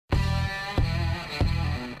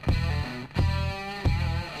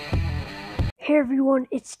Hey everyone,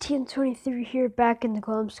 it's TN23 here back in the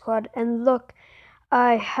Golem Squad, and look,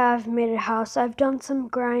 I have made a house. I've done some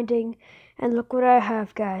grinding, and look what I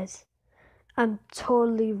have, guys. I'm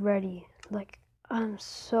totally ready. I'm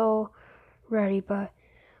so ready, but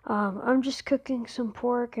I'm just cooking some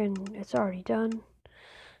pork, and it's already done,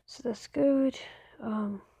 so that's good.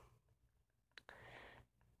 Turned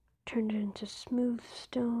it into smooth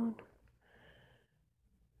stone.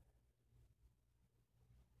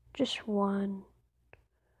 Just one.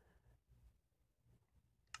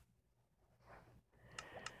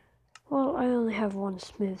 Well, I only have one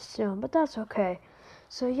smooth stone, but that's okay.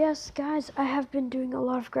 So yes, guys, I have been doing a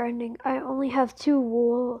lot of grinding. I only have 2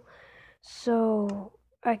 wool, so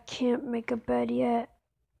I can't make a bed yet,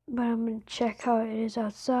 but I'm gonna check how it is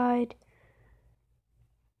outside.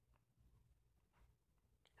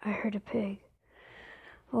 I heard a pig.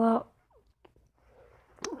 Well,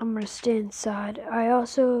 I'm gonna stay inside. I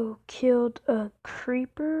also killed a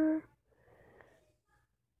creeper.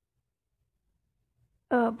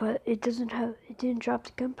 But it didn't drop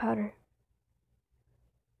the gunpowder.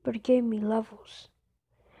 But it gave me levels.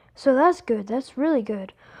 So that's good. That's really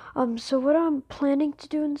good. So what I'm planning to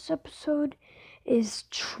do in this episode is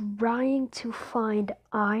trying to find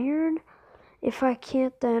iron. If I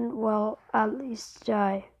can't, then well, at least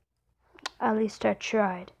I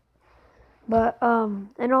tried. But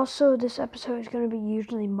and also this episode is gonna be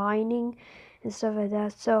usually mining and stuff like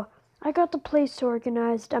that. So I got the place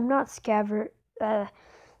organized. I'm not scavenging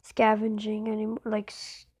anymore. Like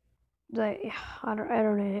I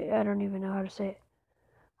don't even know how to say it.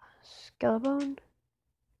 Skeleton.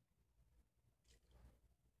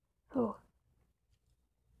 Oh.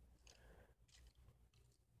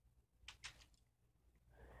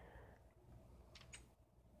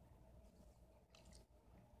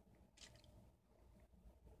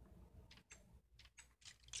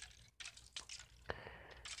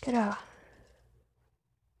 Get out.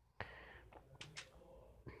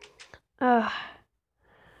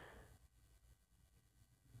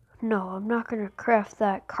 No, I'm not gonna craft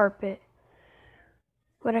that carpet.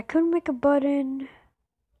 But I could make a button.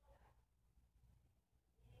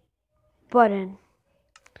 I'm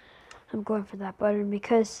going for that button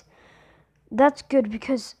because that's good,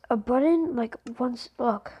 because a button, like,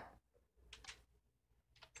 look.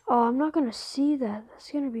 Oh, I'm not gonna see that.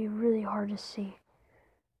 That's gonna be really hard to see.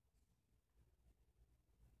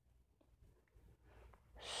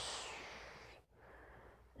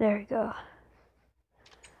 There we go.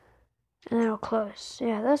 And then it'll close.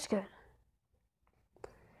 Yeah, that's good.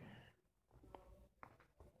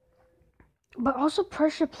 But also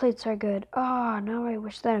pressure plates are good. Ah, now I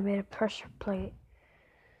wish that I made a pressure plate.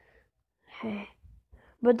 Hey.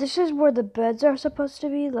 But this is where the beds are supposed to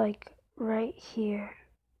be, like right here.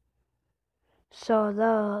 So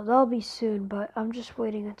they'll be soon, but I'm just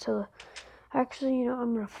waiting until. Actually,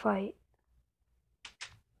 I'm gonna fight.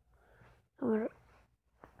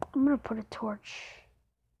 I'm gonna put a torch.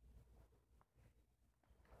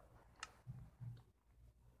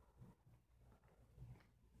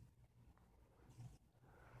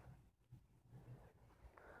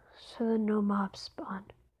 So that no mobs spawn.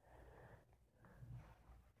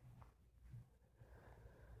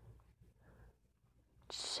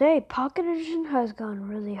 Say, Pocket Edition has gone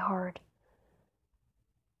really hard.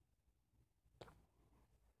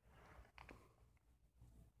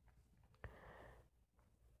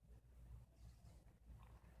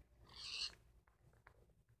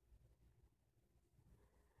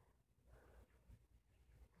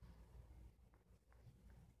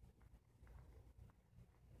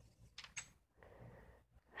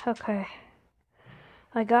 Okay.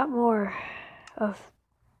 I got more of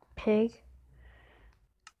pig.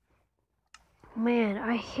 Man,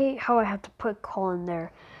 I hate how I have to put coal in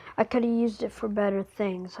there. I could have used it for better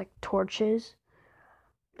things, like torches.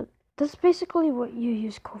 But that's basically what you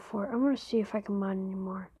use coal for. I'm gonna see if I can mine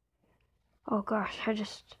anymore. Oh gosh, I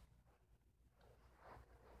just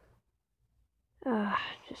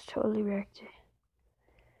totally wrecked it.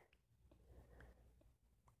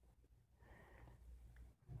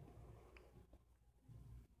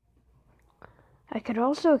 I could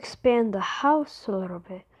also expand the house a little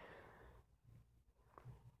bit.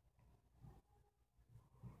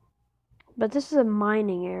 But this is a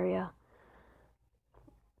mining area.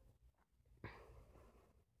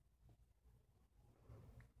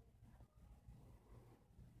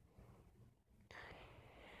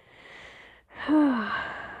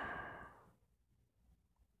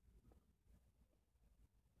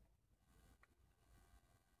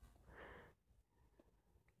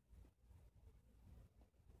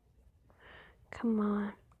 Come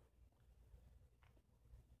on.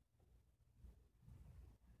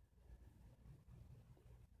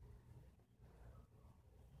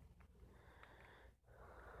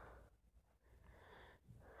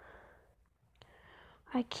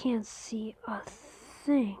 I can't see a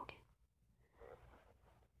thing.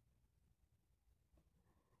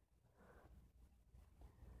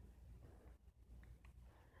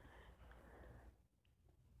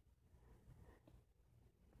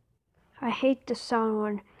 I hate the sound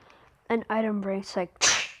when an item breaks, like.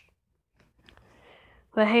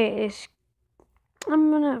 But hey,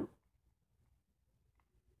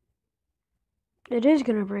 it is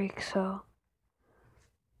gonna break, so.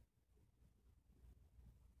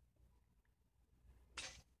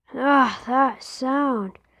 Ah, that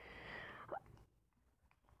sound.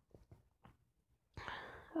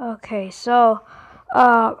 Okay, so,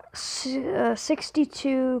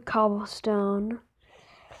 62 cobblestone.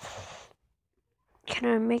 Can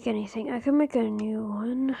I make anything? I can make a new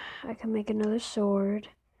one. I can make another sword.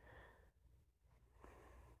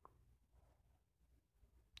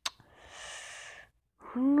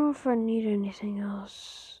 I don't know if I need anything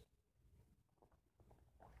else.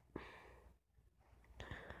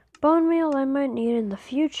 Bone meal I might need in the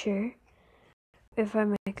future if I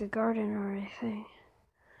make a garden or anything.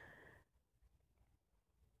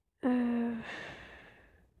 I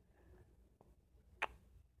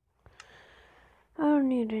don't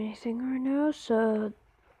need anything right now, so.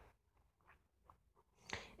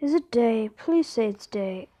 Is it day? Please say it's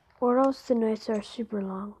day, or else the nights are super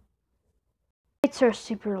long. Nights are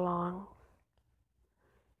super long.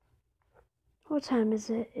 What time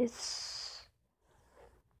is it? It's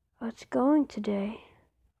going today.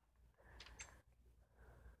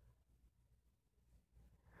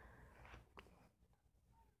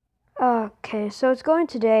 Okay, so it's going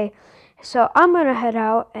today. So I'm gonna head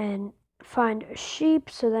out and find a sheep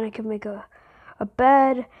so then I can make a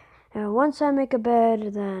bed. And once I make a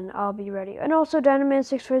bed, then I'll be ready. And also, Dynaman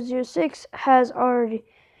 6406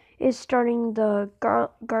 is starting the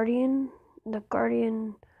Guardian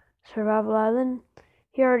Survival Island.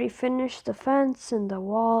 He already finished the fence and the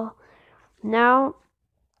wall. Now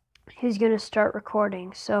he's gonna start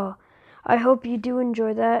recording. So I hope you do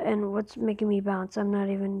enjoy that. And what's making me bounce? I'm not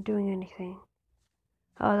even doing anything.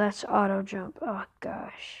 Oh, that's auto jump. Oh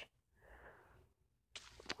gosh.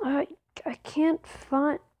 I can't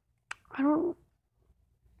find. I want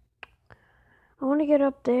to get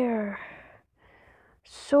up there.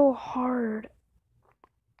 So hard.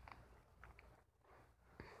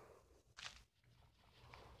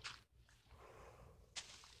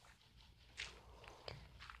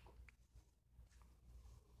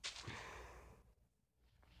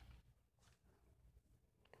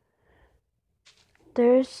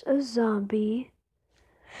 There's a zombie.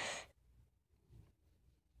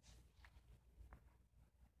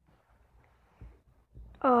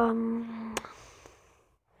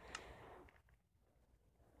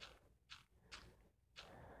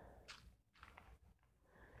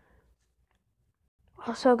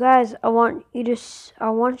 Also, guys, I want you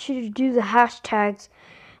to do the hashtags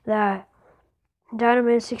that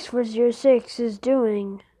Dynaman6406 is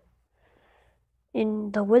doing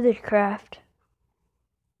in the Witheredcraft.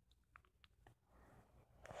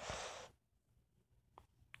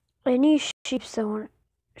 Any sheeps that want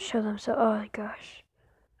to show themselves. Oh my gosh.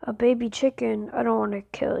 A baby chicken. I don't want to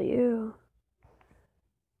kill you.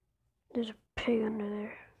 There's a pig under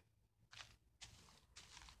there.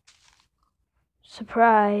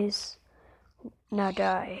 Surprise. Now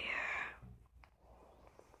die.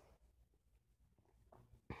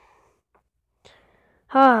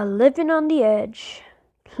 Living on the edge.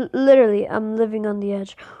 Literally, I'm living on the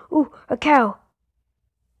edge. Ooh, a cow.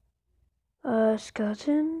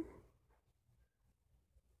 Skeleton.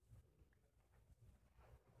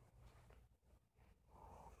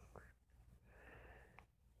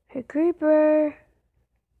 Hey, creeper.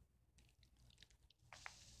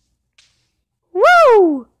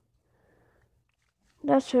 Woo!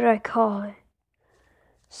 That's what I call it.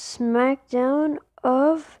 Smackdown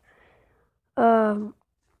of, I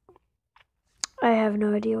have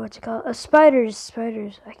no idea what to call it. Spiders.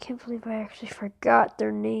 I can't believe I actually forgot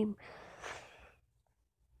their name.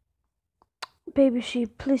 Baby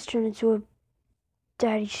sheep, please turn into a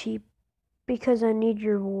daddy sheep because I need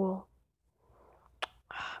your wool.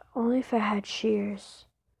 Only if I had shears.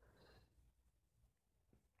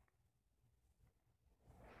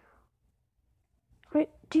 Wait,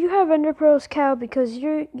 do you have ender pearls, cow? Because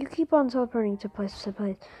you keep on teleporting to place to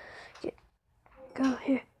place. Go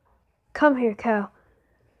here. Come here, cow.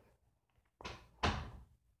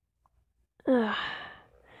 Ugh.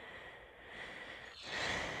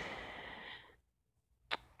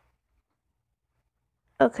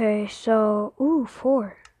 Okay, so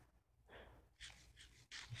 4.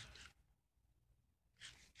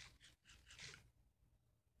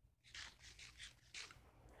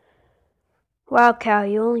 Wow, cow,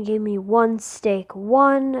 you only gave me one steak.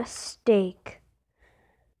 One steak.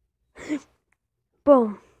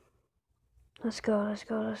 Boom. Let's go, let's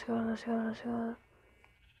go, let's go, let's go, let's go.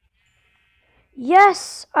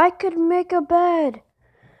 Yes, I could make a bed.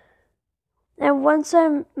 And once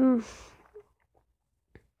I don't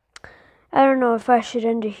know if I should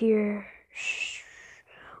end it here.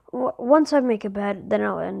 Once I make a bed, then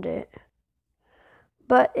I'll end it.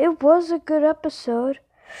 But it was a good episode.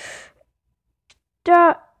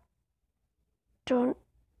 Don't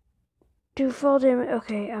do fall damage.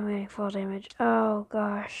 Okay, I'm getting fall damage. Oh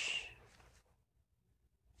gosh.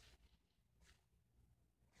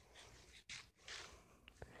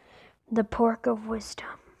 The pork of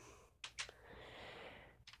wisdom.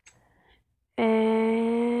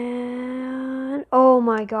 And oh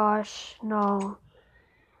my gosh, no.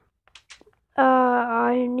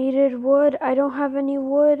 I needed wood. I don't have any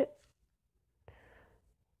wood.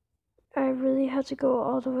 I really had to go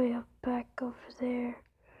all the way up back over there.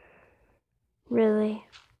 Really?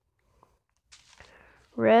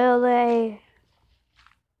 Really?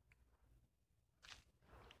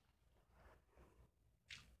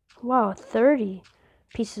 Wow, 30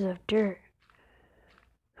 pieces of dirt.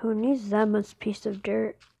 Who needs that much piece of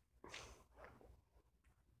dirt?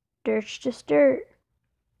 Dirt's just dirt.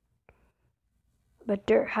 But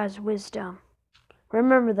dirt has wisdom.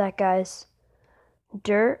 Remember that, guys.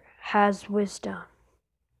 Dirt has wisdom.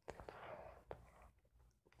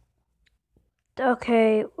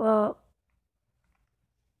 Okay, well.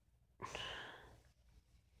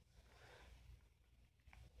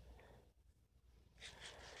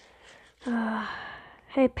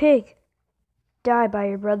 Hey, pig. Die by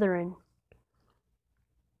your brethren.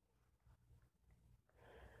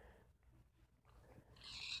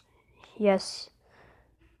 Yes.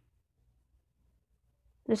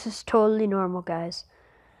 This is totally normal, guys.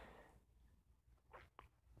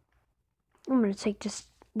 I'm gonna take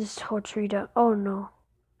this whole tree down. Oh no.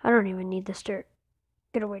 I don't even need this dirt.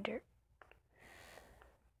 Get away, dirt.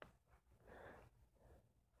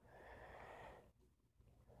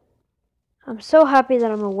 I'm so happy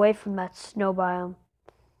that I'm away from that snow biome.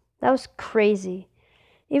 That was crazy.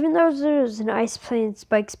 Even though there was an ice plain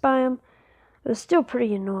spikes biome, it was still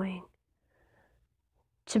pretty annoying.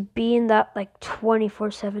 To be in that like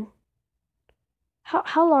 24/7.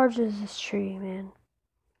 How large is this tree, man?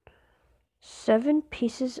 7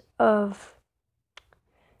 pieces of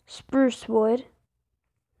spruce wood.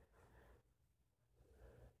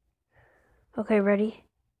 Okay, ready?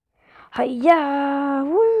 Hi-ya!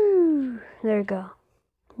 Woo! There you go.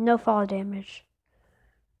 No fall damage.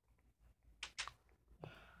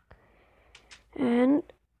 And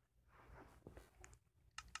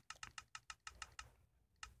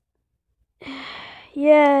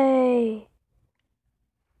yay!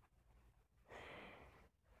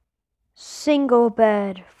 Single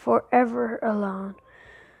bed, forever alone.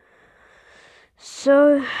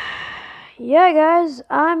 So, yeah, guys,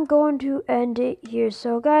 I'm going to end it here.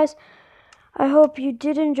 So, guys, I hope you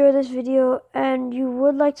did enjoy this video and you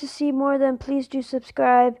would like to see more, then please do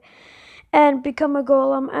subscribe and become a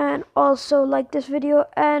golem and also like this video,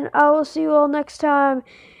 and I will see you all next time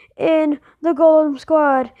in the Golem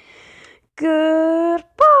Squad.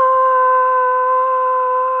 Goodbye!